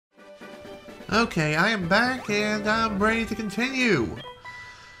Okay, I am back and I'm ready to continue.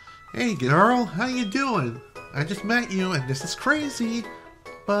 Hey girl, how you doing? I just met you and this is crazy,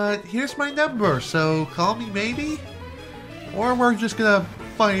 but here's my number, so call me maybe? Or we're just gonna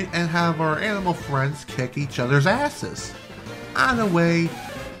fight and have our animal friends kick each other's asses. Either way,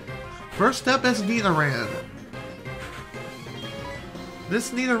 first up is Nidoran.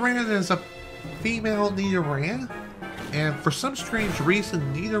 This Nidoran is a female Nidoran, and for some strange reason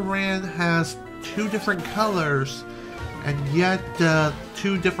Nidoran has two different colors, and yet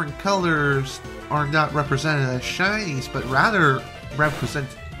two different colors are not represented as shinies, but rather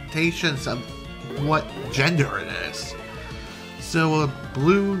representations of what gender it is. So a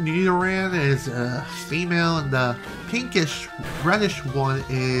blue Nidoran is a female, and the pinkish reddish one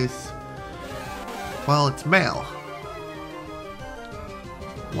is, well, it's male.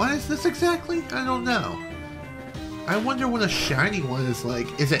 What is this exactly? I don't know. I wonder what a shiny one is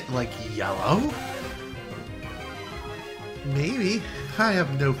like. Is it like yellow? Maybe. I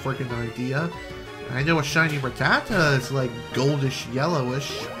have no freaking idea. I know a shiny Rattata is like goldish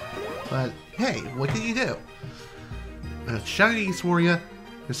yellowish, but hey, what can you do? Shinies for you.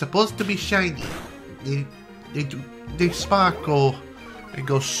 They're supposed to be shiny. They sparkle and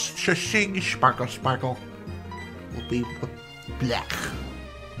go shing, sparkle, sparkle. Will be black.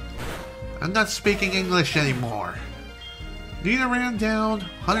 I'm not speaking English anymore. Nidoran down,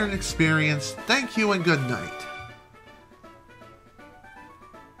 100 experience. Thank you and good night.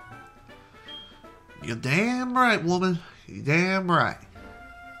 You're damn right, woman. You're damn right.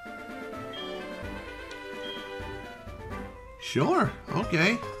 Sure,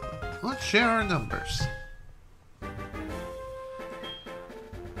 okay. Let's share our numbers.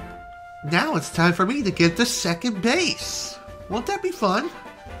 Now it's time for me to get to second base. Won't that be fun?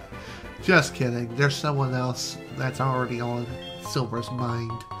 Just kidding. There's someone else that's already on Silver's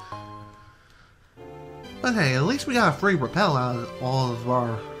mind. But hey, at least we got a free repel out of all of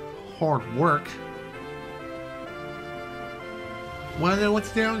our hard work. Wanna know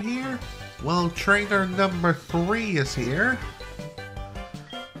what's down here? Well, trainer number 3 is here.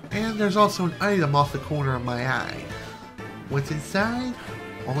 And there's also an item off the corner of my eye. What's inside?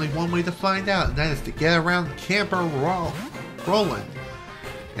 Only one way to find out, and that is to get around Camper Roland.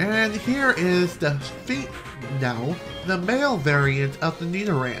 And here is the the male variant of the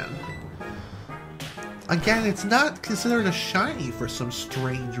Nidoran. Again, it's not considered a shiny for some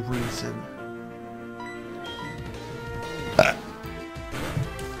strange reason.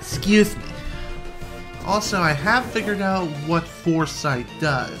 Excuse me. Also, I have figured out what Foresight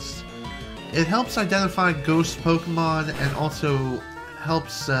does. It helps identify ghost Pokemon and also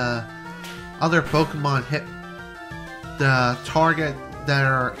helps other Pokemon hit the target that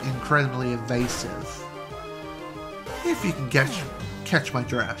are incredibly evasive. If you can catch my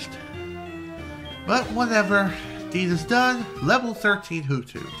draft. But whatever, deed is done. Level 13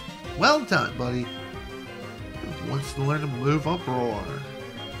 Hoothoot. Well done, buddy. Who wants to learn to move Uproar?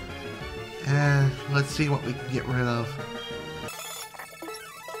 And let's see what we can get rid of.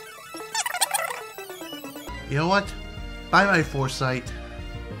 You know what? Bye-bye, Foresight.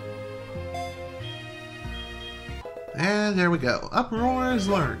 And there we go. Uproar is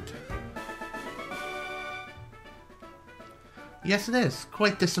learned. Yes, it is.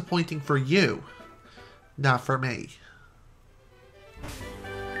 Quite disappointing for you. Not for me.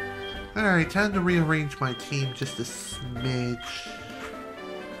 Alright, time to rearrange my team just a smidge.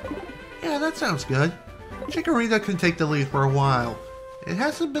 Yeah, that sounds good. Chikorita can take the lead for a while. It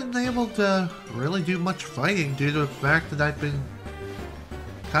hasn't been able to really do much fighting due to the fact that I've been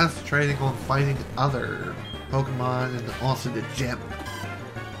concentrating on fighting other Pokemon and also the gym.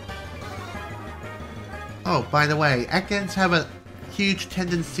 Oh, by the way, Ekans have a huge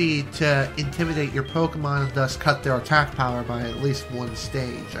tendency to intimidate your Pokemon and thus cut their attack power by at least one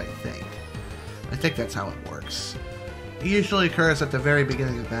stage, I think. I think that's how it works. It usually occurs at the very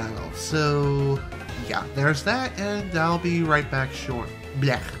beginning of battle, so yeah, there's that, and I'll be right back short.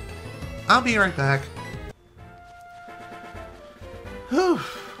 Blech. I'll be right back. Whew.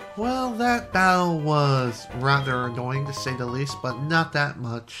 Well, that battle was rather annoying to say the least, but not that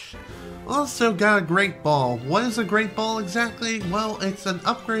much. Also got a Great Ball. What is a Great Ball exactly? Well, it's an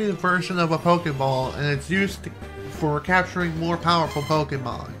upgraded version of a Pokeball, and it's used for capturing more powerful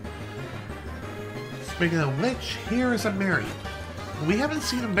Pokemon. Speaking of which, here is a Mary. We haven't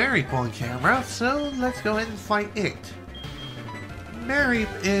seen a Mareep on camera, so let's go ahead and fight it. Mareep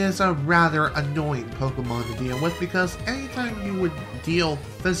is a rather annoying Pokemon to deal with because anytime you would deal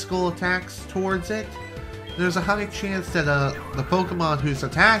physical attacks towards it, there's a high chance that the Pokemon who's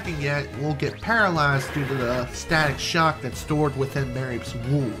attacking it will get paralyzed due to the static shock that's stored within Mareep's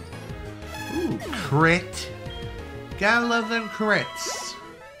wound. Ooh, crit. Gotta love them crits.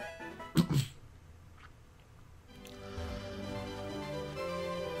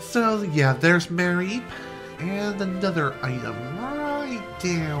 So, yeah, there's Mary. And another item right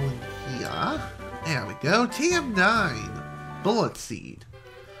down here. There we go. TM9. Bullet Seed.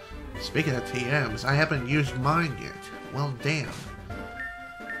 Speaking of TMs, I haven't used mine yet. Well, damn.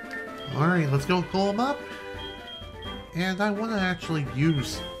 Alright, let's go pull them up. And I want to actually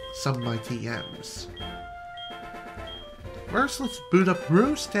use some of my TMs. First, let's boot up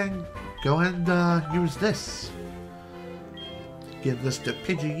Roost and go ahead and use this. Give this to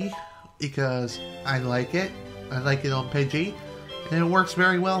Pidgey because I like it. I like it on Pidgey. And it works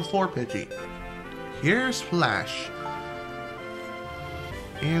very well for Pidgey. Here's Flash.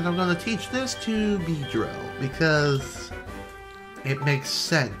 And I'm going to teach this to Beedrill because it makes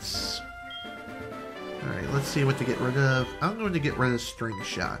sense. Alright, let's see what to get rid of. I'm going to get rid of String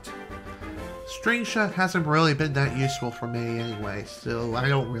Shot. String Shot hasn't really been that useful for me anyway, so I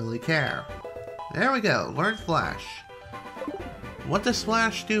don't really care. There we go, learn Flash. What does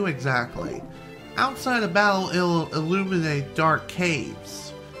Flash do exactly? Outside of battle, it'll illuminate dark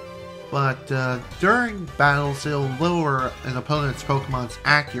caves. But during battles, it'll lower an opponent's Pokemon's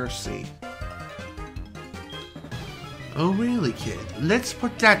accuracy. Oh really, kid? Let's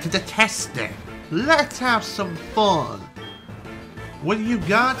put that to the test then. Let's have some fun. What do you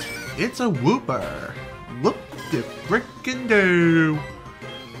got? It's a Wooper. Whoop de frickin' do.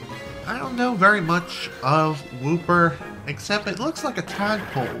 I don't know very much of Wooper, except it looks like a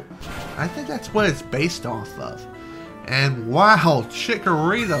tadpole. I think that's what it's based off of. And wow,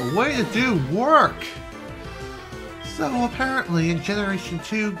 Chikorita, way to do work! So apparently in Generation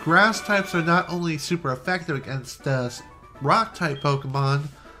 2, grass types are not only super effective against rock type Pokemon,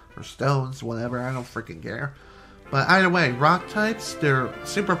 or stones, whatever, I don't freaking care. But either way, rock types, they're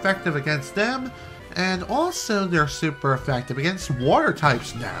super effective against them, and also they're super effective against water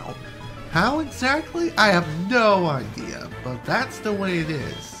types now. How exactly? I have no idea, but that's the way it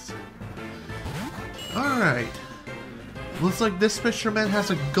is. Alright. Looks like this fisherman has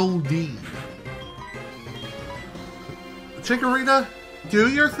a Goldeen. Chikorita, do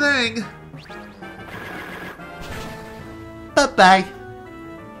your thing. Bye-bye.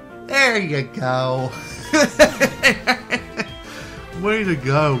 There you go. Way to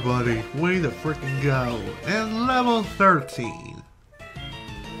go, buddy. Way to freaking go. And level 13.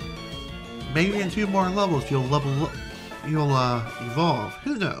 Maybe in 2 more levels you'll evolve.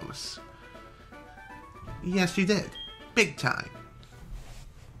 Who knows? Yes, you did. Big time.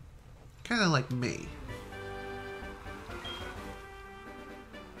 Kinda like me.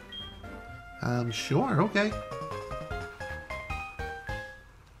 Sure, okay.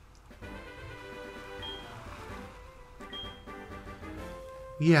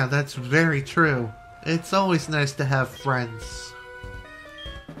 Yeah, that's very true. It's always nice to have friends.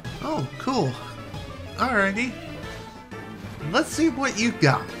 Oh, cool. Alrighty. Let's see what you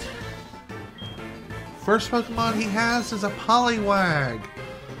got. First Pokemon he has is a Poliwag.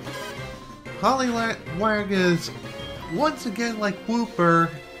 Poliwag is, once again like Wooper,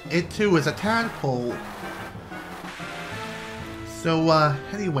 it too is a tadpole. So,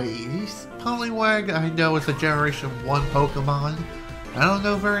 anyways, Poliwag I know is a Generation 1 Pokemon. I don't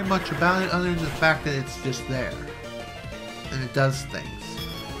know very much about it other than the fact that it's just there. And it does things.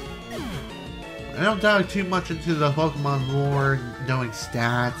 I don't dive too much into the Pokemon lore, knowing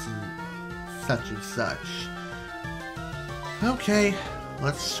stats and such. Okay,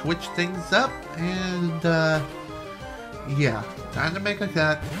 let's switch things up and, yeah, time to make a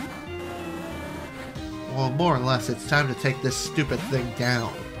cut. Well, more or less, it's time to take this stupid thing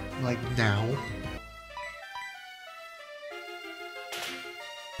down. Like, now.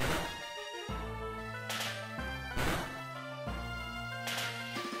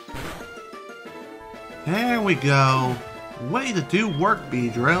 There we go. Way to do work,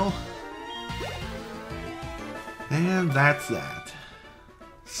 Beedrill. And that's that.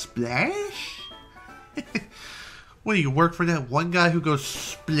 Splash? What do you work for that one guy who goes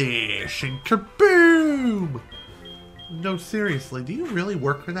splash and kaboom? No, seriously, do you really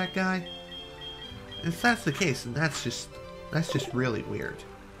work for that guy? If that's the case, then that's just really weird.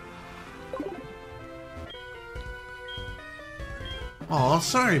 Oh,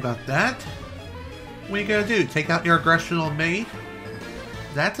 sorry about that. What are you gonna do? Take out your aggression on me?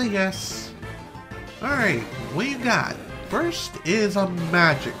 That's a yes. Alright, what you got? First is a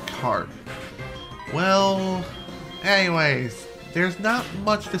Magikarp. Well, anyways, there's not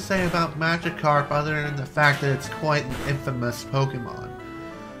much to say about Magikarp other than the fact that it's quite an infamous Pokemon.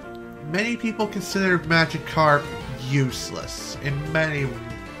 Many people consider Magikarp useless in many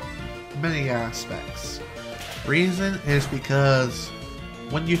many aspects. Reason is because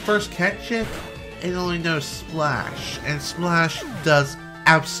when you first catch it, it only knows Splash, and Splash does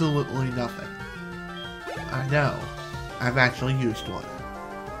absolutely nothing. I know. I've actually used one.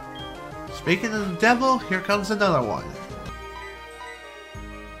 Speaking of the devil, here comes another one.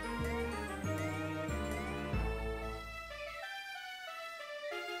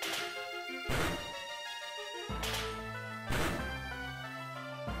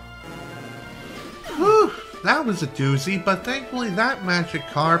 Whew, that was a doozy, but thankfully that magic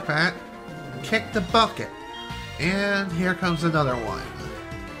carpet kicked the bucket. And here comes another one.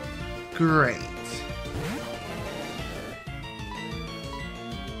 Great.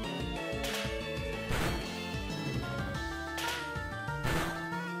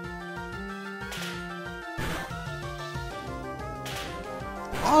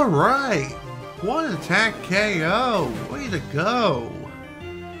 Alright! One attack KO! Way to go!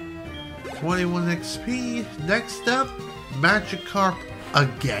 21 XP. Next up, Magikarp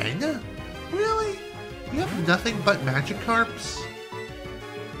again? Really? You have nothing but Magikarps?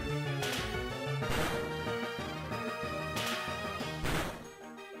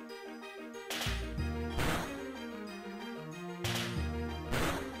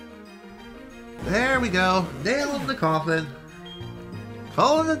 There we go. Nail in the coffin.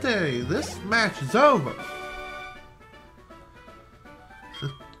 Call it a day. This match is over.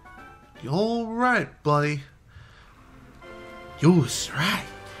 Alright, buddy. You was right.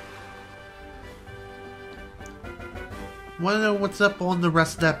 Wanna know what's up on the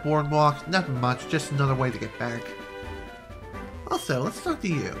rest of that boardwalk? Nothing much, just another way to get back. Also, let's talk to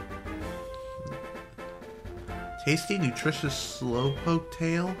you. Tasty, nutritious slowpoke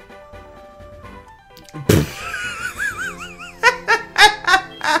tail?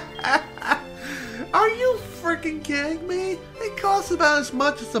 Are you freaking kidding me? It costs about as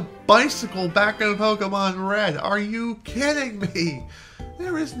much as a bicycle back in Pokemon Red. Are you kidding me?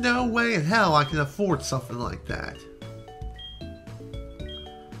 There is no way in hell I can afford something like that.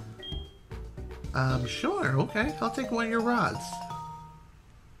 Sure, okay. I'll take one of your rods.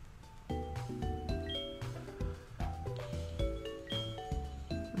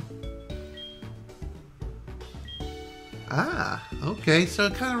 Ah, okay, so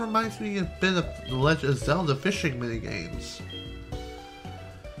it kind of reminds me a bit of the Legend of Zelda fishing minigames.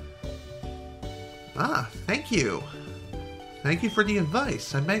 Ah, thank you. Thank you for the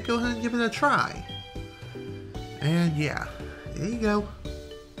advice. I might go ahead and give it a try. And yeah, there you go.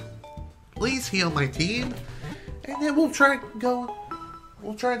 Please heal my team, and then we'll try to go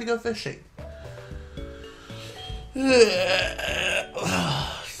fishing. As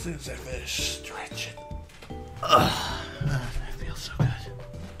soon as I finish stretching. That feels so good.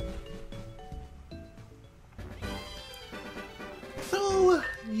 So,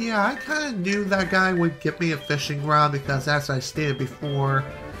 yeah, I kind of knew that guy would get me a fishing rod because, as I stated before,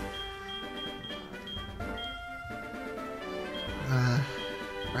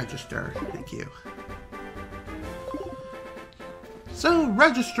 register. Thank you. So,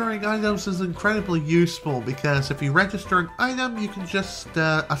 registering items is incredibly useful because if you register an item, you can just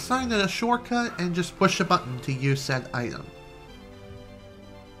assign it a shortcut and just push a button to use said item.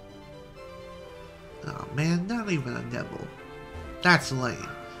 Oh man, not even a nibble. That's lame.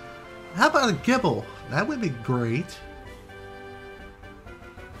 How about a gibble? That would be great.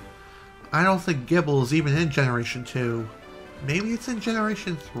 I don't think Gibble is even in Generation 2. Maybe it's in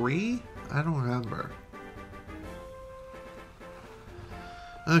Generation 3? I don't remember.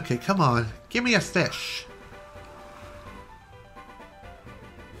 Okay, come on. Give me a fish.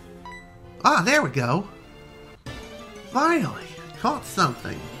 Ah, there we go. Finally, caught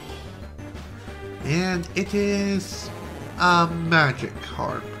something. And it is a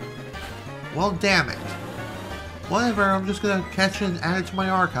Magikarp. Well, damn it. Whatever, I'm just gonna catch it and add it to my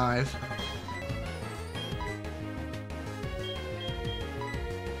archive.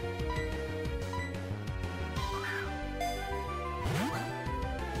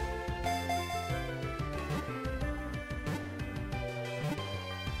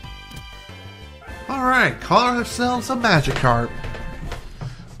 Alright, call ourselves a Magikarp.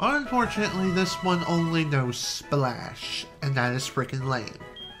 Unfortunately, this one only knows Splash, and that is freaking lame.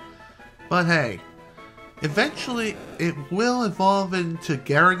 But hey, eventually it will evolve into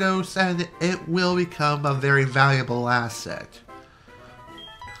Gyarados and it will become a very valuable asset.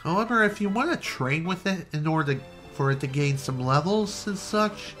 However, if you want to train with it in order for it to gain some levels and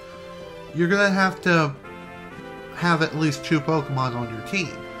such, you're going to have at least 2 Pokemon on your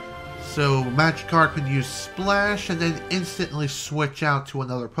team. So Magikarp can use Splash and then instantly switch out to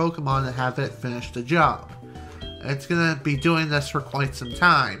another Pokemon and have it finish the job. It's gonna be doing this for quite some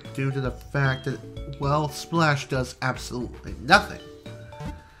time, due to the fact that, well, Splash does absolutely nothing.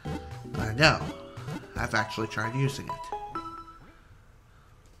 I know. I've actually tried using it.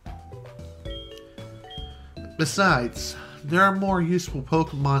 Besides, there are more useful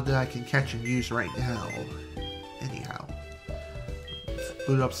Pokemon that I can catch and use right now. Anyhow. Let's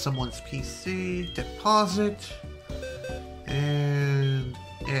boot up someone's PC, deposit, and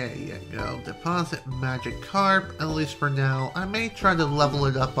there you go. Deposit Magikarp, at least for now. I may try to level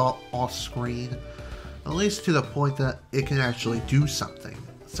it up off screen, at least to the point that it can actually do something,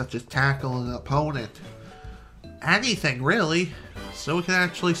 such as tackle an opponent. Anything, really, so we can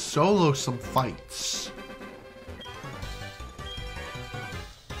actually solo some fights.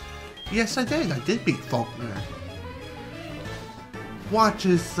 Yes, I did beat Faulkner. Watch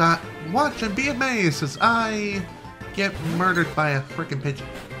and be amazed as I get murdered by a frickin' pigeon.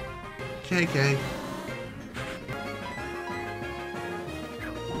 JK.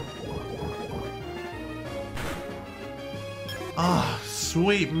 Oh,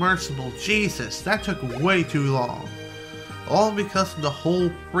 sweet merciful Jesus, that took way too long. All because of the whole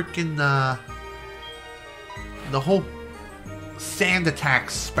frickin' the whole sand attack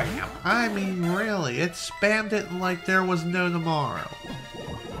spam. I mean, really, it spammed it like there was no tomorrow.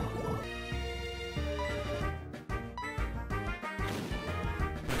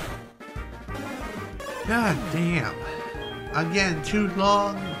 God damn. Again, too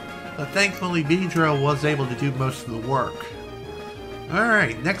long, but thankfully Beedrill was able to do most of the work.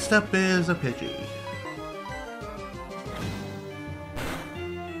 Alright, next up is a Pidgey.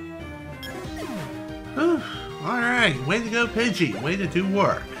 Alright, way to go Pidgey, way to do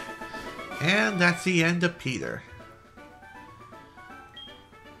work. And that's the end of Peter.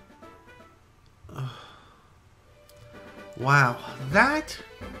 Wow, that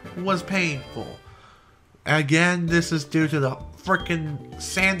was painful. Again, this is due to the frickin'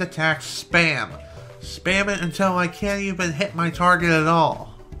 sand attack spam. Spam it until I can't even hit my target at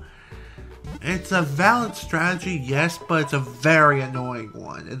all. It's a valid strategy, yes, but it's a very annoying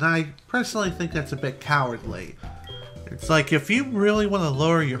one. And I personally think that's a bit cowardly. It's like, if you really want to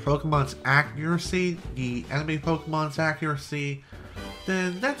lower your Pokemon's accuracy, the enemy Pokemon's accuracy,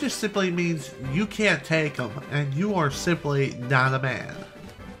 then that just simply means you can't take them, and you are simply not a man.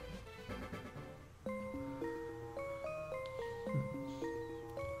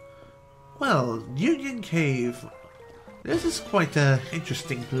 Well, Union Cave. This is quite an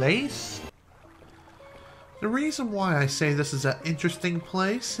interesting place. The reason why I say this is an interesting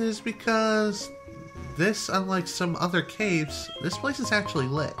place is because this, unlike some other caves, this place is actually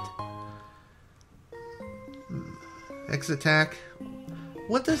lit. X attack.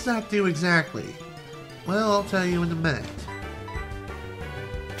 What does that do exactly? Well, I'll tell you in a minute.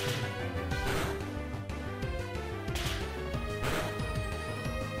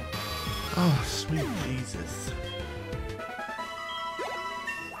 Oh, sweet Jesus.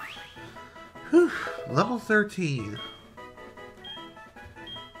 Whew, level 13.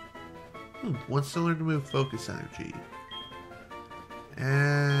 Wants to learn to move focus energy.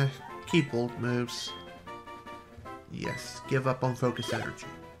 Keep old moves. Yes, give up on focus energy.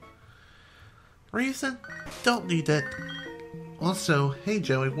 Reason? Don't need it. Also, hey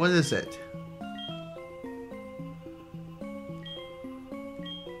Joey, what is it?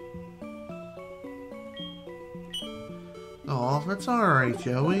 Oh, that's alright,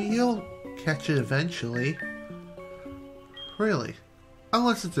 Joey. You'll catch it eventually. Really?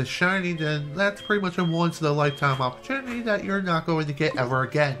 Unless it's a shiny, then that's pretty much a once-in-a-lifetime opportunity that you're not going to get ever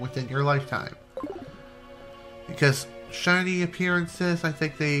again within your lifetime. Because shiny appearances, I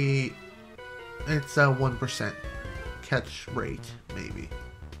think it's a 1% catch rate, maybe.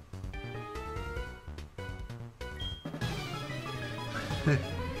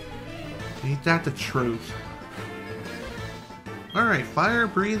 Ain't that the truth? Alright, Fire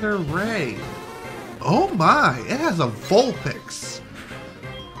Breather Ray. Oh my, it has a Vulpix.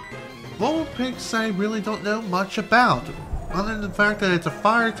 Vulpix I really don't know much about, other than the fact that it's a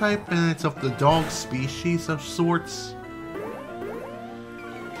fire type and it's of the dog species of sorts.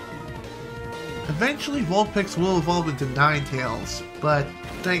 Eventually Vulpix will evolve into Ninetales, but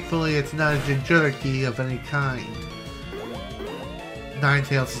thankfully it's not a Jinchuriki of any kind.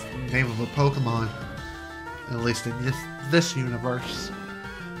 Ninetales is the name of a Pokemon, at least in this universe.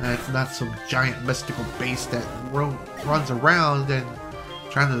 And it's not some giant mystical beast that runs around and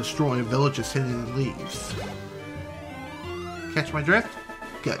trying to destroy villages hidden in leaves. Catch my drift?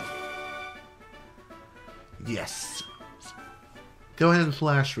 Good. Yes. Go ahead and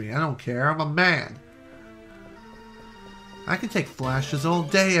flash me. I don't care. I'm a man. I can take flashes all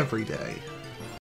day, every day.